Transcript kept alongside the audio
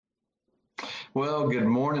Well, good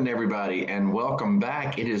morning, everybody, and welcome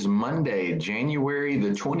back. It is Monday, January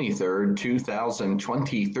the 23rd,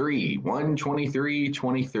 2023,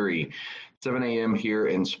 1:23:23, 7 a.m. here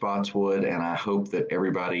in Spotswood, and I hope that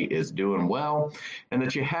everybody is doing well and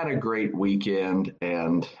that you had a great weekend.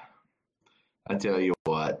 And I tell you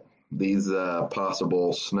what, these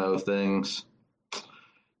possible snow things,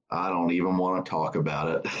 I don't even want to talk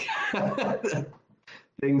about it.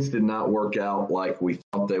 Things did not work out like we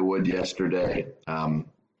thought they would yesterday.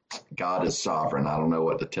 God is sovereign. I don't know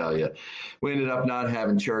what to tell you. We ended up not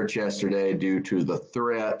having church yesterday due to the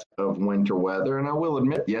threat of winter weather. And I will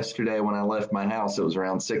admit, yesterday when I left my house, it was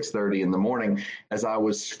around 6:30 in the morning as I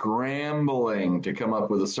was scrambling to come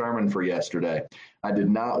up with a sermon for yesterday. I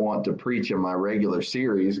did not want to preach in my regular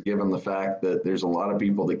series, given the fact that there's a lot of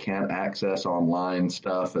people that can't access online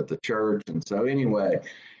stuff at the church. And so anyway,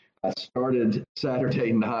 I started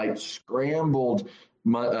Saturday night, scrambled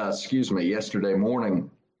yesterday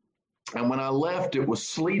morning. And when I left, it was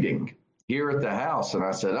sleeting here at the house. And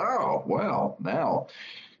I said, oh, well, now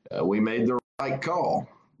we made the right call.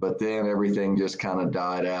 But then everything just kind of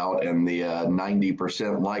died out, and the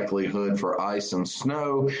 90% likelihood for ice and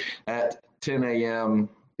snow at 10 a.m.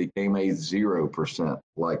 became a 0%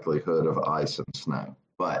 likelihood of ice and snow.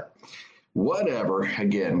 But whatever,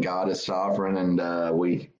 again, God is sovereign, and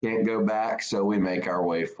we can't go back, so we make our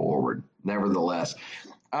way forward. Nevertheless,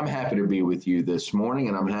 I'm happy to be with you this morning,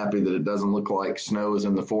 and I'm happy that it doesn't look like snow is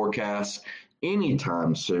in the forecast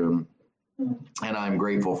anytime soon. And I'm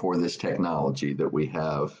grateful for this technology that we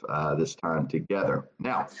have this time together.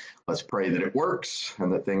 Now, let's pray that it works and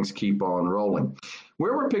that things keep on rolling.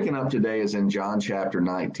 Where we're picking up today is in John chapter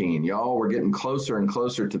 19. Y'all, we're getting closer and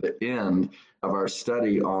closer to the end of our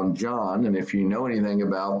study on John. And if you know anything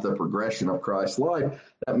about the progression of Christ's life,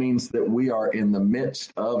 that means that we are in the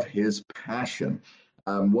midst of his passion.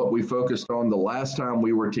 What we focused on the last time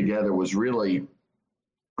we were together was really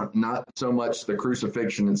not so much the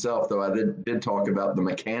crucifixion itself, though I did talk about the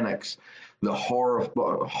mechanics, the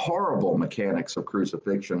horrible mechanics of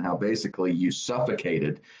crucifixion, how basically you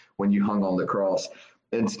suffocated when you hung on the cross.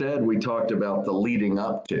 Instead, we talked about the leading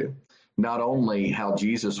up to, not only how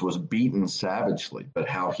Jesus was beaten savagely, but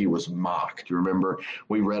how he was mocked. You remember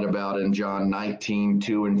we read about in John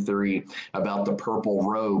 19:2-3 about the purple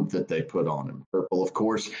robe that they put on him. Purple, of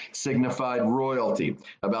course, signified royalty,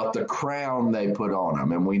 about the crown they put on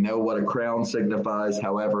him. And we know what a crown signifies.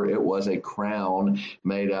 However, it was a crown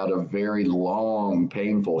made out of very long,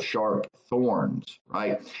 painful, sharp thorns,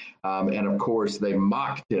 right? And of course, they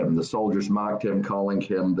mocked him. The soldiers mocked him, calling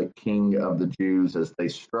him the King of the Jews as they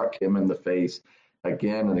struck him in the face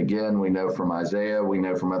again and again. We know from Isaiah, we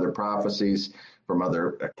know from other prophecies, from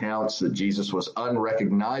other accounts that Jesus was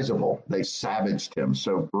unrecognizable. They savaged him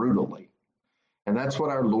so brutally. And that's what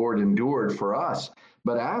our Lord endured for us.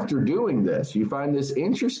 But after doing this, you find this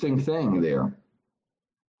interesting thing there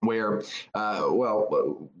where,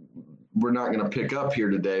 we're not going to pick up here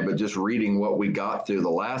today, but just reading what we got through the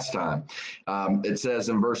last time. It says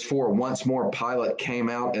in verse 4, once more Pilate came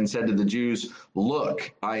out and said to the Jews,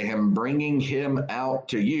 look, I am bringing him out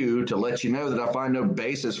to you to let you know that I find no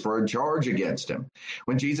basis for a charge against him.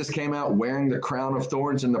 When Jesus came out wearing the crown of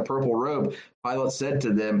thorns and the purple robe, Pilate said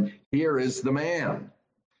to them, here is the man.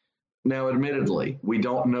 Now, admittedly, we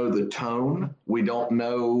don't know the tone. We don't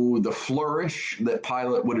know the flourish that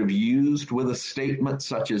Pilate would have used with a statement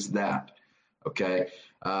such as that. Okay,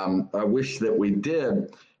 I wish that we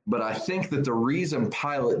did, but I think that the reason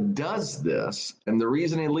Pilate does this, and the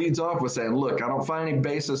reason he leads off with saying, look, I don't find any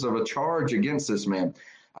basis of a charge against this man,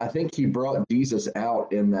 I think he brought Jesus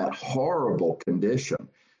out in that horrible condition,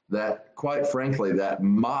 that, quite frankly, that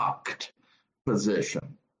mocked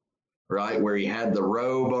position. Right, where he had the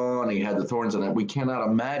robe on, he had the thorns on it. We cannot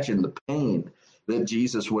imagine the pain that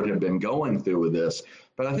Jesus would have been going through with this.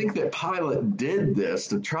 But I think that Pilate did this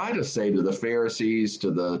to try to say to the Pharisees,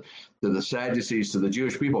 to the Sadducees, to the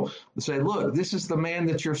Jewish people, to say, look, this is the man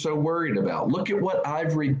that you're so worried about. Look at what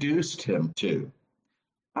I've reduced him to.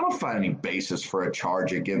 I don't find any basis for a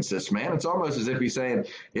charge against this man. It's almost as if he's saying,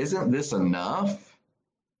 isn't this enough?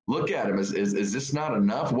 Look at him. Is this not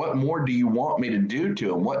enough? What more do you want me to do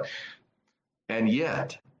to him? And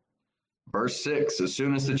yet, verse 6, as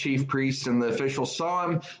soon as the chief priests and the officials saw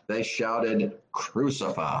him, they shouted,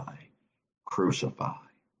 crucify, crucify.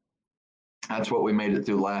 That's what we made it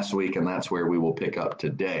through last week, and that's where we will pick up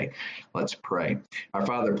today. Let's pray. Our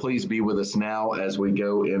Father, please be with us now as we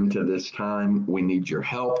go into this time. We need your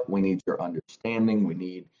help. We need your understanding. We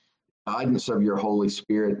need guidance of your Holy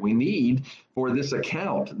Spirit. We need for this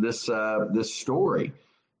account, this story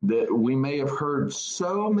that we may have heard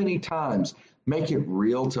so many times, Make it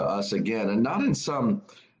real to us again, and not in some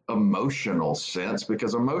emotional sense,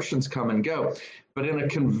 because emotions come and go, but in a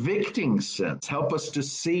convicting sense. Help us to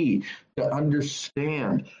see, to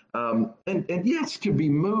understand, and yes, to be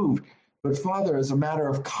moved, but Father, as a matter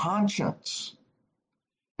of conscience.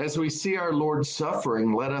 As we see our Lord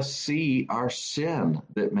suffering, let us see our sin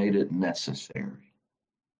that made it necessary.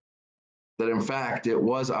 That in fact, it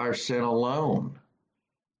was our sin alone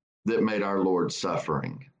that made our Lord's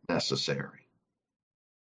suffering necessary.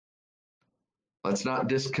 Let's not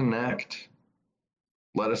disconnect.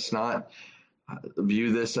 Let us not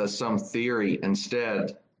view this as some theory.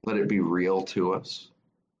 Instead, let it be real to us.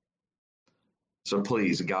 So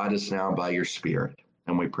please guide us now by your Spirit,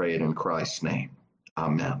 and we pray it in Christ's name.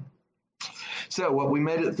 Amen. So what we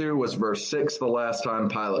made it through was verse 6 the last time.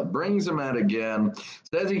 Pilate brings him out again,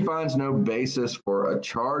 says he finds no basis for a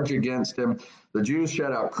charge against him. The Jews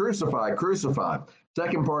shout out, "Crucify, crucify."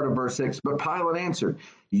 Second part of verse 6, but Pilate answered,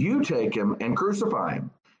 "You take him and crucify him.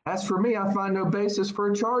 As for me, I find no basis for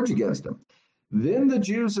a charge against him." Then the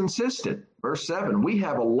Jews insisted, verse 7, "We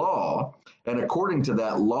have a law, and according to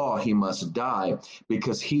that law he must die,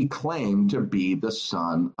 because he claimed to be the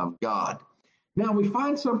Son of God." Now we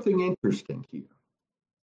find something interesting here.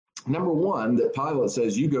 Number one, that Pilate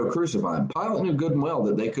says, "You go crucify him." Pilate knew good and well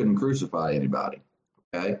that they couldn't crucify anybody.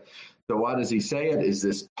 Okay, so why does he say it? Is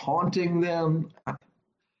this taunting them?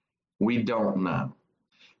 We don't know.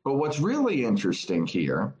 But what's really interesting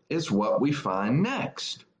here is what we find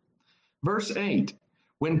next. Verse 8,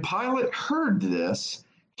 when Pilate heard this,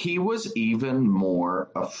 he was even more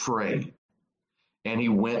afraid. And he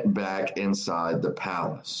went back inside the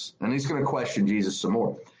palace. And he's going to question Jesus some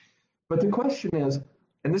more. But the question is,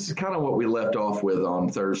 and this is kind of what we left off with on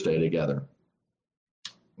Thursday together,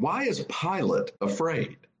 why is Pilate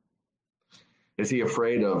afraid? Is he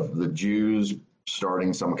afraid of the Jews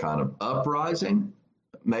starting some kind of uprising?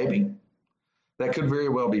 Maybe. That could very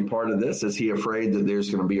well be part of this. Is he afraid that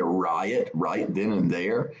there's going to be a riot right then and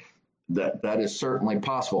there? That is certainly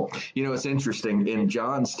possible. You know, it's interesting. In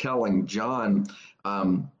John's telling, John,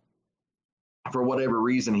 for whatever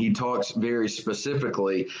reason, he talks very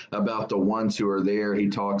specifically about the ones who are there. He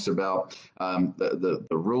talks about the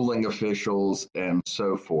ruling officials and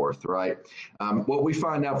so forth, right? What we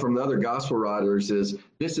find out from the other gospel writers is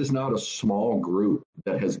this is not a small group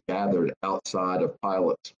that has gathered outside of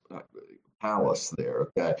Pilate's palace there,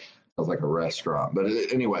 okay? Sounds like a restaurant. But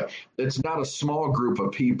anyway, it's not a small group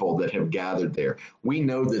of people that have gathered there. We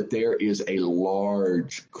know that there is a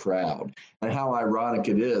large crowd. And how ironic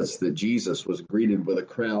it is that Jesus was greeted with a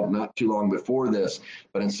crowd not too long before this,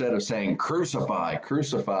 but instead of saying, "Crucify,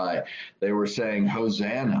 crucify," they were saying,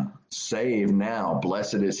 "Hosanna, save now.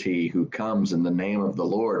 Blessed is he who comes in the name of the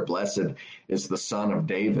Lord. Blessed is the Son of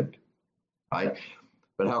David," right?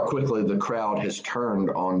 But how quickly the crowd has turned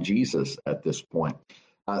on Jesus at this point.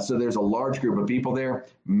 So there's a large group of people there.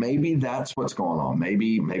 Maybe that's what's going on.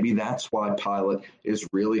 Maybe that's why Pilate is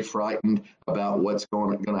really frightened about what's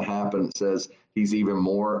going to happen. It says he's even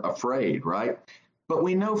more afraid, right? But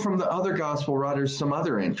we know from the other gospel writers some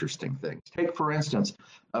other interesting things. Take, for instance,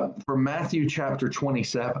 from Matthew chapter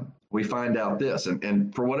 27, we find out this,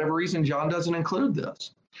 and for whatever reason, John doesn't include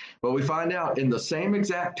this. But we find out in the same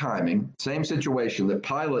exact timing, same situation, that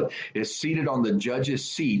Pilate is seated on the judge's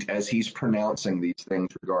seat as he's pronouncing these things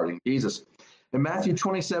regarding Jesus. In Matthew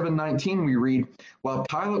 27:19, we read, while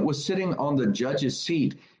Pilate was sitting on the judge's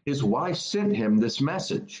seat, his wife sent him this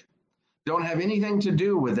message: "Don't have anything to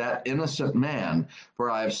do with that innocent man, for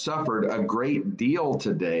I have suffered a great deal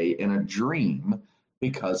today in a dream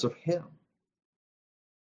because of him."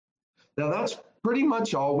 Now that's pretty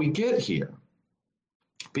much all we get here.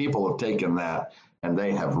 People have taken that and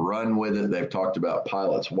they have run with it. They've talked about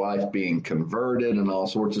Pilate's wife being converted and all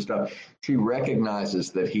sorts of stuff. She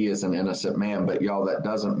recognizes that he is an innocent man, but y'all, that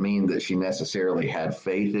doesn't mean that she necessarily had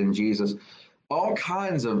faith in Jesus. All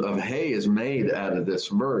kinds of hay is made out of this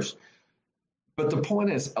verse. But the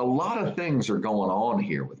point is, a lot of things are going on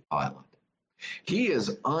here with Pilate. He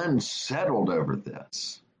is unsettled over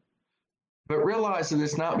this. But realize that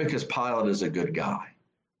it's not because Pilate is a good guy.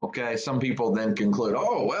 Okay, some people then conclude,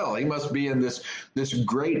 oh, well, he must be in this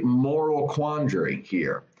great moral quandary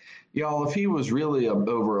here. Y'all, if he was really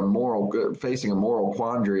facing a moral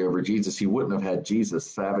quandary over Jesus, he wouldn't have had Jesus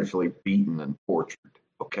savagely beaten and tortured.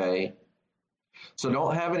 Okay? So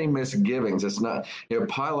don't have any misgivings. It's not,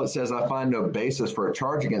 Pilate says, I find no basis for a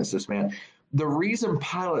charge against this man. The reason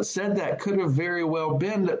Pilate said that could have very well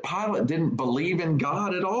been that Pilate didn't believe in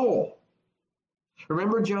God at all.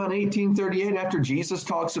 Remember John 18:38, after Jesus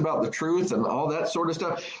talks about the truth and all that sort of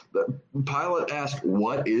stuff, Pilate asked,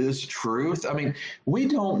 what is truth? I mean, we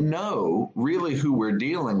don't know really who we're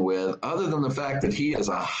dealing with other than the fact that he is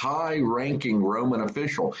a high-ranking Roman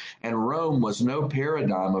official, and Rome was no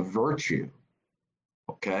paradigm of virtue.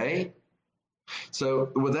 Okay?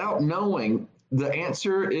 So without knowing, the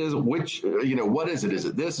answer is which, what is it? Is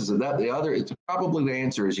it this? Is it that? The other? It's probably the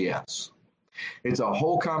answer is yes. It's a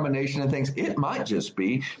whole combination of things. It might just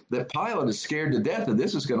be that Pilate is scared to death that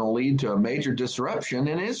this is going to lead to a major disruption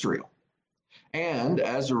in Israel. And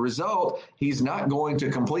as a result, he's not going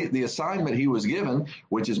to complete the assignment he was given,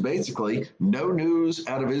 which is basically no news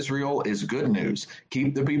out of Israel is good news.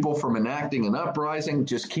 Keep the people from enacting an uprising,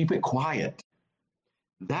 just keep it quiet.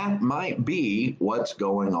 That might be what's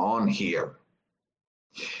going on here.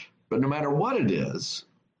 But no matter what it is,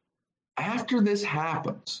 after this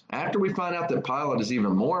happens, after we find out that Pilate is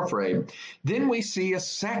even more afraid, then we see a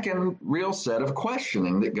second real set of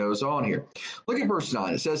questioning that goes on here. Look at verse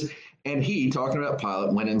 9. It says, and he, talking about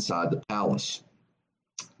Pilate, went inside the palace.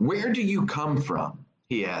 Where do you come from?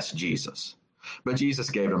 He asked Jesus. But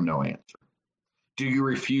Jesus gave him no answer. Do you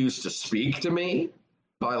refuse to speak to me?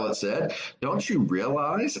 Pilate said, don't you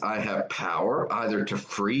realize I have power either to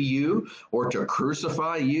free you or to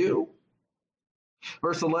crucify you?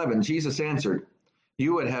 Verse 11, Jesus answered,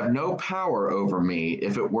 you would have no power over me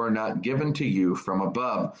if it were not given to you from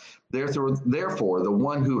above. Therefore, the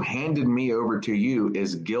one who handed me over to you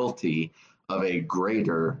is guilty of a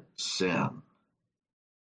greater sin.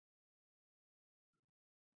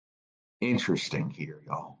 Interesting here,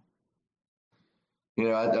 y'all.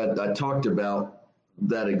 I talked about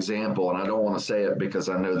that example, and I don't want to say it because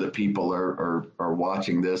I know that people are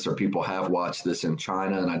watching this, or people have watched this in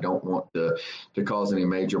China, and I don't want to cause any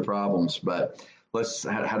major problems. But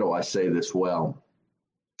how do I say this well?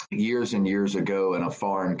 Years and years ago in a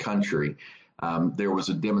foreign country, there was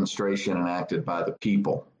a demonstration enacted by the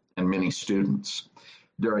people and many students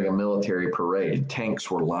during a military parade. Tanks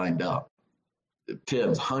were lined up,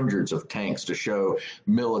 tens, hundreds of tanks to show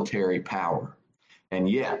military power. And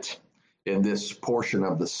yet, in this portion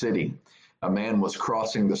of the city, a man was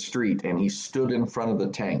crossing the street and he stood in front of the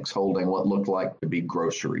tanks holding what looked like to be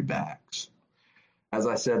grocery bags. As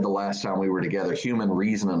I said the last time we were together, human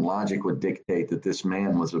reason and logic would dictate that this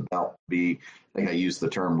man was about to be, I think I used the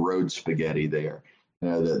term road spaghetti there,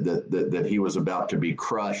 that he was about to be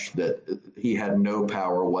crushed, that he had no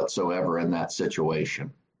power whatsoever in that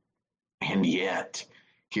situation. And yet,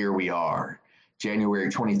 here we are, January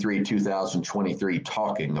 23, 2023,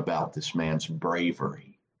 talking about this man's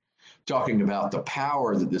bravery, talking about the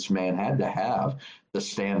power that this man had to have to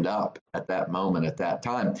stand up at that moment, at that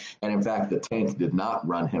time. And in fact, the tank did not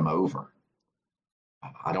run him over.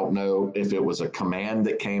 I don't know if it was a command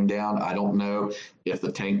that came down. I don't know if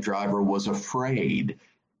the tank driver was afraid,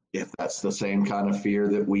 if that's the same kind of fear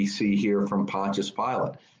that we see here from Pontius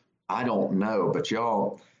Pilate. I don't know, but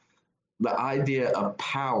y'all, the idea of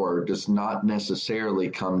power does not necessarily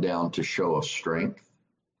come down to show of strength.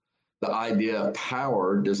 The idea of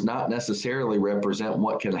power does not necessarily represent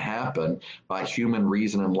what can happen by human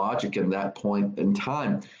reason and logic in that point in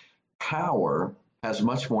time. Power has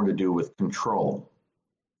much more to do with control.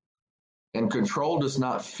 And control does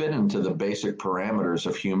not fit into the basic parameters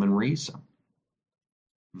of human reason.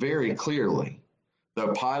 Very clearly. The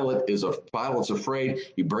Pilate's afraid.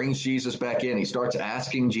 He brings Jesus back in. He starts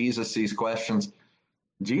asking Jesus these questions.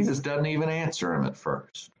 Jesus doesn't even answer him at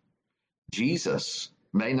first. Jesus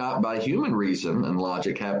may not, by human reason and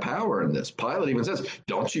logic, have power in this. Pilate even says,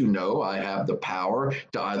 don't you know I have the power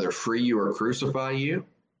to either free you or crucify you?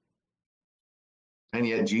 And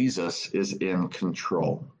yet Jesus is in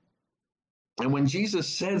control. And when Jesus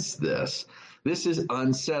says this is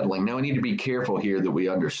unsettling. Now, we need to be careful here that we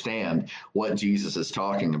understand what Jesus is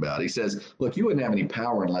talking about. He says, look, you wouldn't have any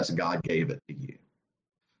power unless God gave it to you.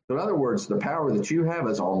 So in other words, the power that you have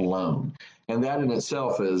is on loan. And that in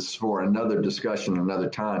itself is for another discussion, another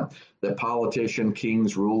time, that politicians,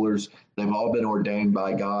 kings, rulers, they've all been ordained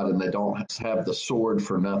by God, and they don't have the sword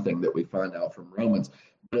for nothing that we find out from Romans.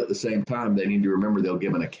 But at the same time, they need to remember they'll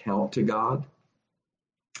give an account to God.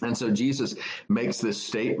 And so Jesus makes this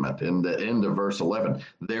statement in the end of verse 11,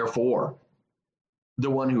 therefore, the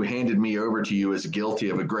one who handed me over to you is guilty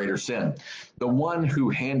of a greater sin. The one who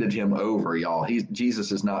handed him over, y'all,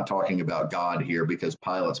 Jesus is not talking about God here because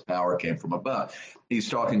Pilate's power came from above. He's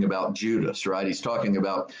talking about Judas, right? He's talking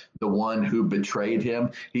about the one who betrayed him.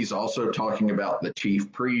 He's also talking about the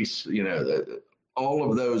chief priests, all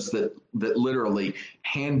of those that literally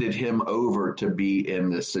handed him over to be in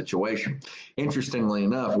this situation. Interestingly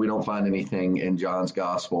enough, we don't find anything in John's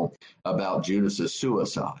gospel about Judas's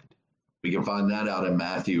suicide. We can find that out in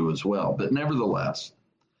Matthew as well. But nevertheless,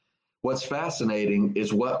 what's fascinating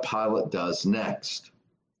is what Pilate does next.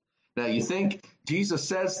 Now, you think Jesus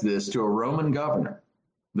says this to a Roman governor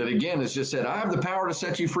that, again, has just said, I have the power to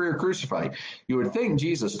set you free or crucify you. You would think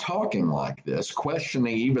Jesus talking like this,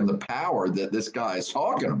 questioning even the power that this guy is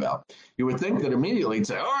talking about, you would think that immediately he'd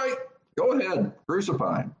say, all right, go ahead,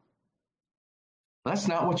 crucify him. That's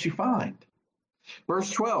not what you find. Verse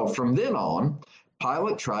 12, from then on,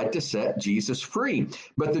 Pilate tried to set Jesus free,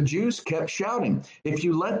 but the Jews kept shouting, if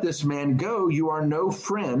you let this man go, you are no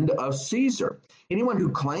friend of Caesar. Anyone who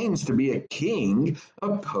claims to be a king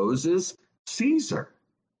opposes Caesar.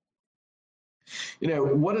 You know,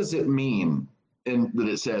 what does it mean that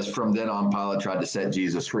it says, from then on, Pilate tried to set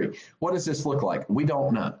Jesus free? What does this look like? We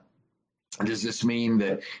don't know. Does this mean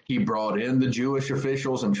that he brought in the Jewish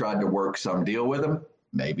officials and tried to work some deal with them?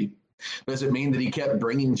 Maybe. Does it mean that he kept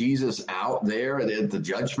bringing Jesus out there at the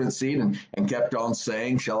judgment seat and kept on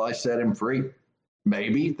saying, shall I set him free?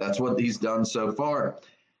 Maybe. That's what he's done so far.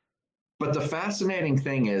 But the fascinating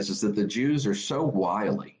thing is that the Jews are so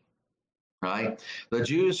wily. Right? The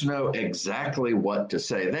Jews know exactly what to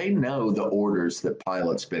say. They know the orders that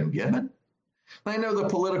Pilate's been given. They know the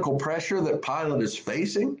political pressure that Pilate is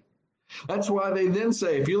facing. That's why they then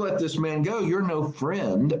say, if you let this man go, you're no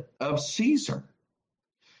friend of Caesar.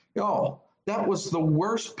 Y'all, that was the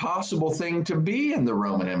worst possible thing to be in the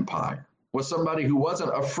Roman Empire, was somebody who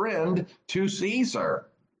wasn't a friend to Caesar.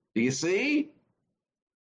 Do you see?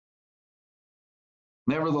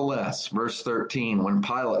 Nevertheless, verse 13, when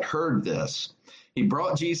Pilate heard this, he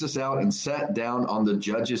brought Jesus out and sat down on the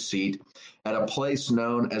judge's seat at a place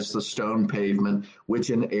known as the stone pavement, which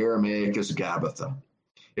in Aramaic is Gabbatha.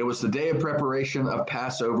 It was the day of preparation of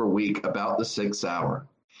Passover week, about the 6th hour.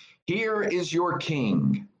 Here is your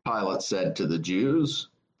king, Pilate said to the Jews.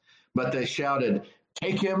 But they shouted,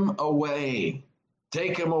 take him away,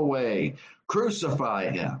 crucify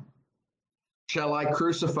him. Shall I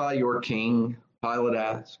crucify your king? Pilate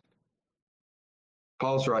asked.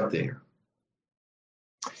 Pause right there.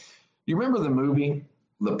 You remember the movie,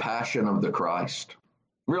 The Passion of the Christ?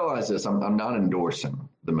 Realize this, I'm not endorsing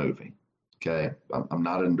the movie, okay? I'm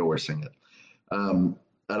not endorsing it. I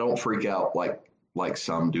don't freak out like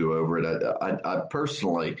some do over it. I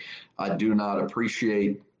personally, I do not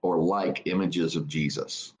appreciate or like images of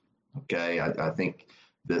Jesus, okay? I think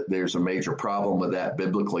that there's a major problem with that,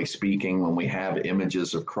 biblically speaking, when we have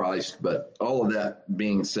images of Christ. But all of that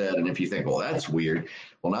being said, and if you think, well, that's weird,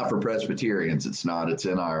 well, not for Presbyterians, it's not. It's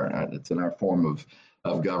in our form of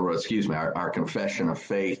government. Excuse me, our confession of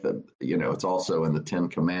faith. It's also in the Ten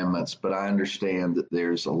Commandments. But I understand that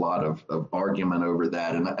there's a lot of argument over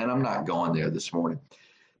that, and I'm not going there this morning.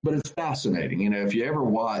 But it's fascinating. If you ever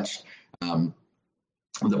watched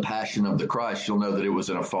The Passion of the Christ, you'll know that it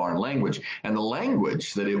was in a foreign language. And the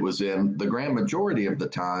language that it was in, the grand majority of the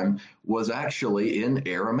time, was actually in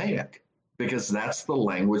Aramaic, because that's the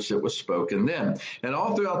language that was spoken then. And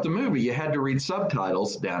all throughout the movie, you had to read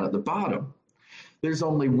subtitles down at the bottom. There's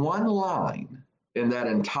only one line in that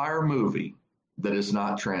entire movie that is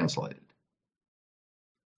not translated.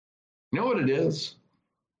 You know what it is?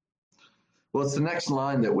 Well, it's the next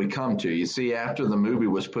line that we come to. You see, after the movie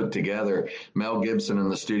was put together, Mel Gibson in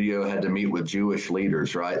the studio had to meet with Jewish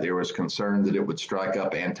leaders, right? There was concern that it would strike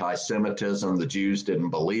up anti-Semitism. The Jews didn't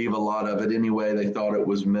believe a lot of it anyway. They thought it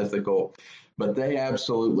was mythical. But they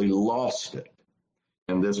absolutely lost it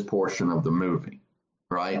in this portion of the movie,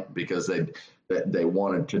 right? Because they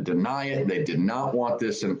wanted to deny it. They did not want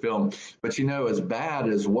this in film. But as bad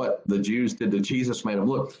as what the Jews did to Jesus made them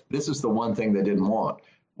look, this is the one thing they didn't want.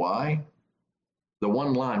 Why? The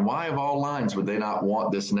one line, why of all lines would they not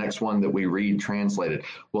want this next one that we read translated?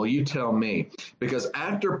 Well, you tell me. Because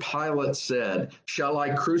after Pilate said, shall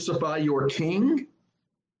I crucify your king?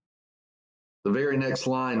 The very next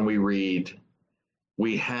line we read,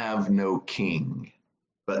 we have no king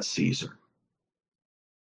but Caesar.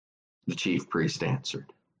 The chief priest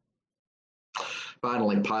answered.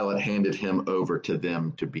 Finally, Pilate handed him over to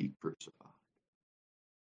them to be crucified.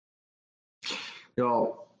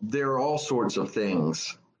 Y'all, there are all sorts of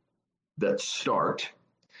things that start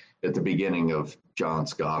at the beginning of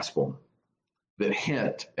John's gospel that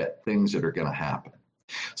hint at things that are going to happen.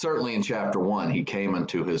 Certainly in chapter 1, he came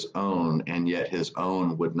unto his own, and yet his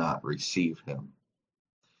own would not receive him.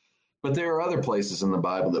 But there are other places in the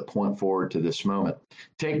Bible that point forward to this moment.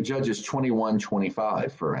 Take Judges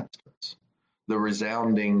 21:25, for instance, the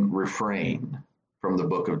resounding refrain from the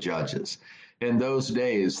book of Judges. In those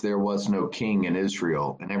days, there was no king in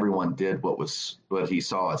Israel, and everyone did what he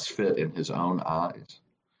saw as fit in his own eyes.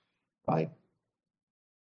 Right?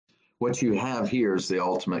 What you have here is the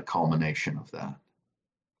ultimate culmination of that.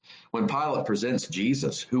 When Pilate presents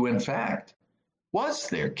Jesus, who in fact was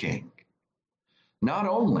their king, not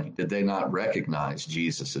only did they not recognize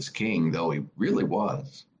Jesus as king, though he really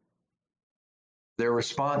was, their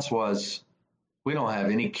response was, "We don't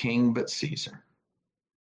have any king but Caesar."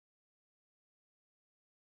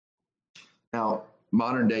 Now,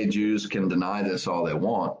 modern day Jews can deny this all they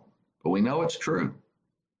want, but we know it's true.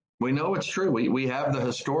 We know it's true. We have the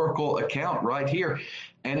historical account right here,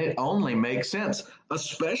 and it only makes sense,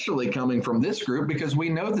 especially coming from this group, because we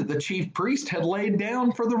know that the chief priest had laid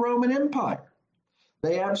down for the Roman Empire.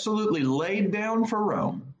 They absolutely laid down for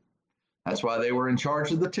Rome. That's why they were in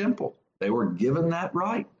charge of the temple. They were given that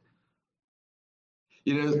right.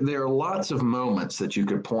 You know, there are lots of moments that you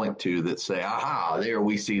could point to that say, aha, there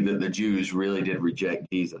we see that the Jews really did reject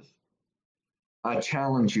Jesus. I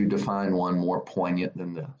challenge you to find one more poignant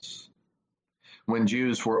than this. When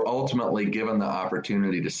Jews were ultimately given the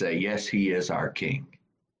opportunity to say, yes, he is our king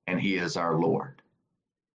and he is our Lord,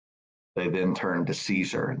 they then turned to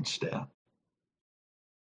Caesar instead.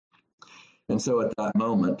 And so at that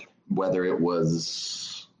moment, whether it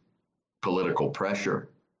was political pressure,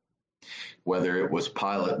 whether it was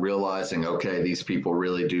Pilate realizing, okay, these people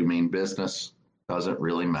really do mean business, doesn't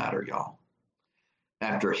really matter, y'all.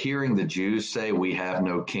 After hearing the Jews say, we have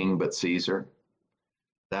no king but Caesar,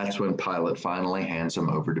 that's when Pilate finally hands him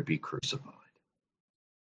over to be crucified.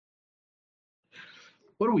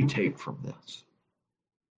 What do we take from this?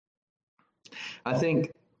 I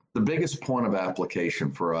think the biggest point of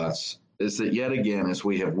application for us is that yet again, as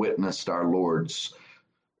we have witnessed our Lord's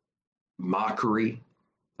mockery,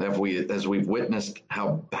 as we've witnessed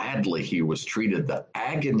how badly he was treated, the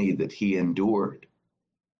agony that he endured,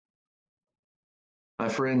 my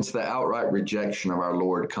friends, the outright rejection of our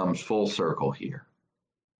Lord comes full circle here.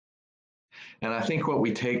 And I think what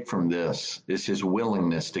we take from this is his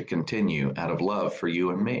willingness to continue out of love for you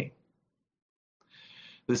and me.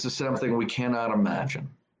 This is something we cannot imagine.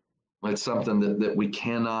 It's something that we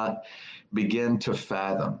cannot begin to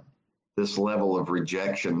fathom. This level of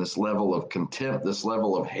rejection, this level of contempt, this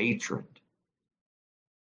level of hatred.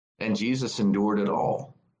 And Jesus endured it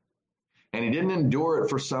all. And he didn't endure it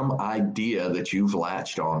for some idea that you've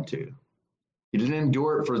latched onto. He didn't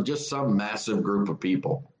endure it for just some massive group of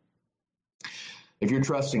people. If you're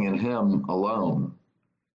trusting in him alone,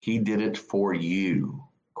 he did it for you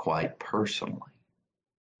quite personally.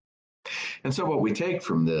 And so what we take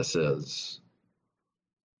from this is,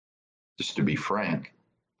 just to be frank,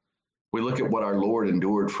 we look at what our Lord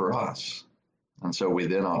endured for us. And so we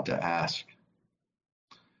then ought to ask,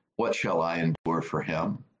 what shall I endure for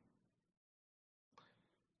him?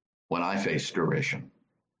 When I face derision,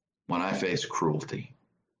 when I face cruelty,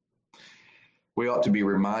 we ought to be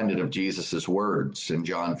reminded of Jesus's words in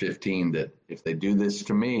John 15 that if they do this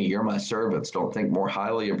to me, you're my servants. Don't think more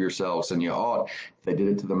highly of yourselves than you ought. If they did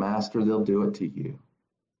it to the master, they'll do it to you.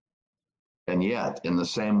 And yet, in the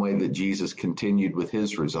same way that Jesus continued with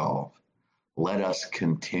his resolve, let us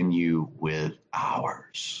continue with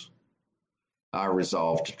ours. Our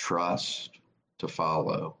resolve to trust, to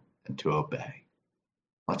follow, and to obey.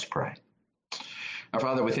 Let's pray. Our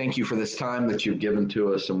Father, we thank you for this time that you've given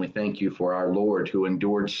to us, and we thank you for our Lord who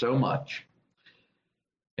endured so much,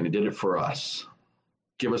 and he did it for us.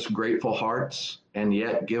 Give us grateful hearts, and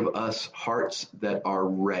yet give us hearts that are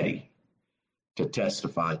ready to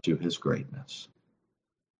testify to his greatness.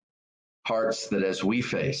 Hearts that as we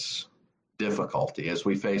face difficulty, as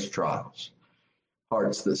we face trials,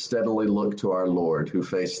 hearts that steadily look to our Lord who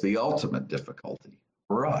faced the ultimate difficulty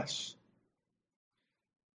for us.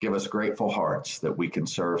 Give us grateful hearts that we can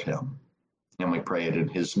serve him. And we pray it in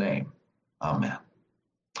his name. Amen.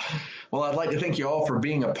 Well, I'd like to thank you all for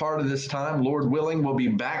being a part of this time. Lord willing, we'll be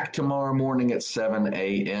back tomorrow morning at 7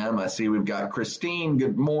 a.m. I see we've got Christine.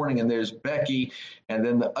 Good morning. And there's Becky. And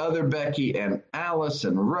then the other Becky and Alice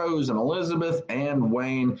and Rose and Elizabeth and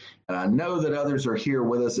Wayne. And I know that others are here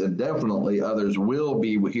with us, and definitely others will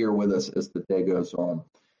be here with us as the day goes on.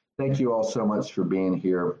 Thank you all so much for being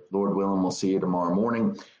here. Lord willing, we'll see you tomorrow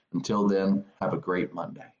morning. Until then, have a great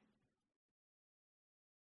Monday.